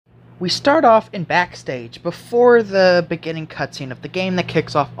We start off in backstage before the beginning cutscene of the game that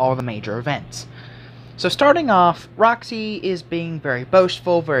kicks off all the major events. So starting off, Roxy is being very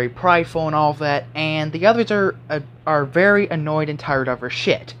boastful, very prideful and all that, and the others are very annoyed and tired of her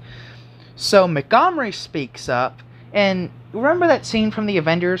shit. So Montgomery speaks up, and remember that scene from the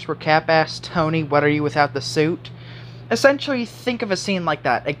Avengers where Cap asks Tony, "What are you without the suit?" Essentially, think of a scene like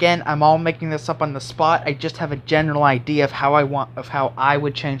that. Again, I'm all making this up on the spot. I just have a general idea of how I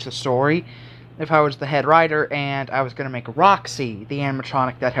would change the story if I was the head writer and I was going to make Roxy the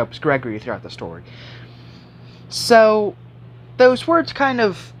animatronic that helps Gregory throughout the story. So, those words kind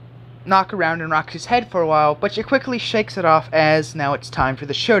of knock around in Roxy's head for a while, but she quickly shakes it off as now it's time for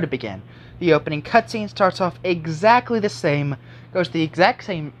the show to begin. The opening cutscene starts off exactly the same, goes the exact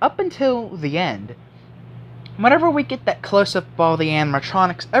same up until the end. Whenever we get that close-up of all the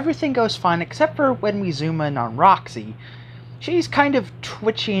animatronics, everything goes fine except for when we zoom in on Roxy. She's kind of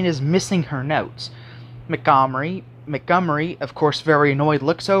twitchy and is missing her notes. Montgomery, of course very annoyed,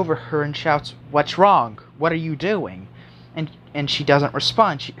 looks over her and shouts, "What's wrong? What are you doing?" And she doesn't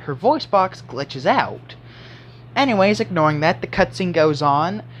respond. Her voice box glitches out. Anyways, ignoring that, the cutscene goes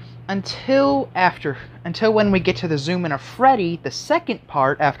on until when we get to the zoom in of Freddy, the second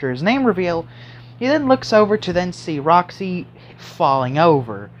part after his name reveal. He then looks over to then see Roxy falling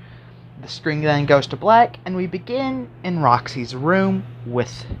over. The screen then goes to black, and we begin in Roxy's room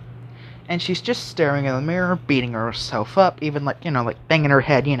and she's just staring in the mirror, beating herself up, even like banging her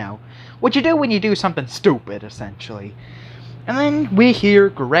head, what you do when you do something stupid, essentially. And then we hear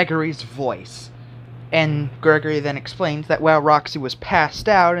Gregory's voice. And Gregory then explains that while Roxy was passed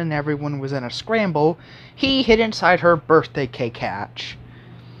out and everyone was in a scramble, he hid inside her birthday cake hatch.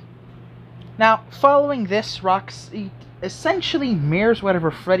 Now, following this, Roxy essentially mirrors whatever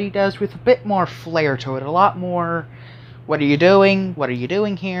Freddy does with a bit more flair to it. A lot more, "What are you doing? What are you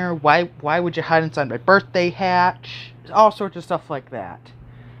doing here? Why would you hide inside my birthday hatch?" All sorts of stuff like that.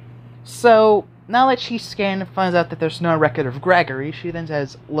 So, now that she's scanned and finds out that there's no record of Gregory, she then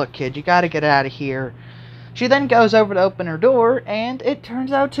says, "Look, kid, you gotta get out of here." She then goes over to open her door, and it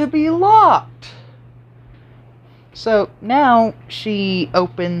turns out to be locked. So, now she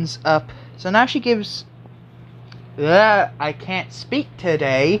opens up. So now she gives... I can't speak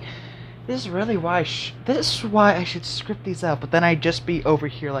today. This is really why this is why I should script these out, but then I'd just be over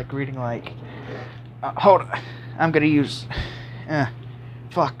here reading hold on. I'm gonna use...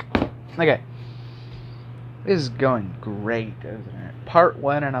 fuck. Okay. This is going great, isn't it? Part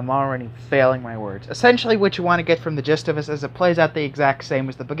 1 and I'm already failing my words. Essentially what you want to get from the gist of this is it plays out the exact same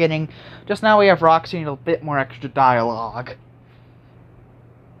as the beginning. Just now we have Roxy and a bit more extra dialogue.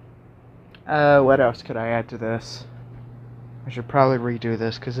 What else could I add to this? I should probably redo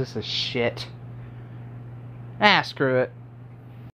this, because this is shit. Screw it.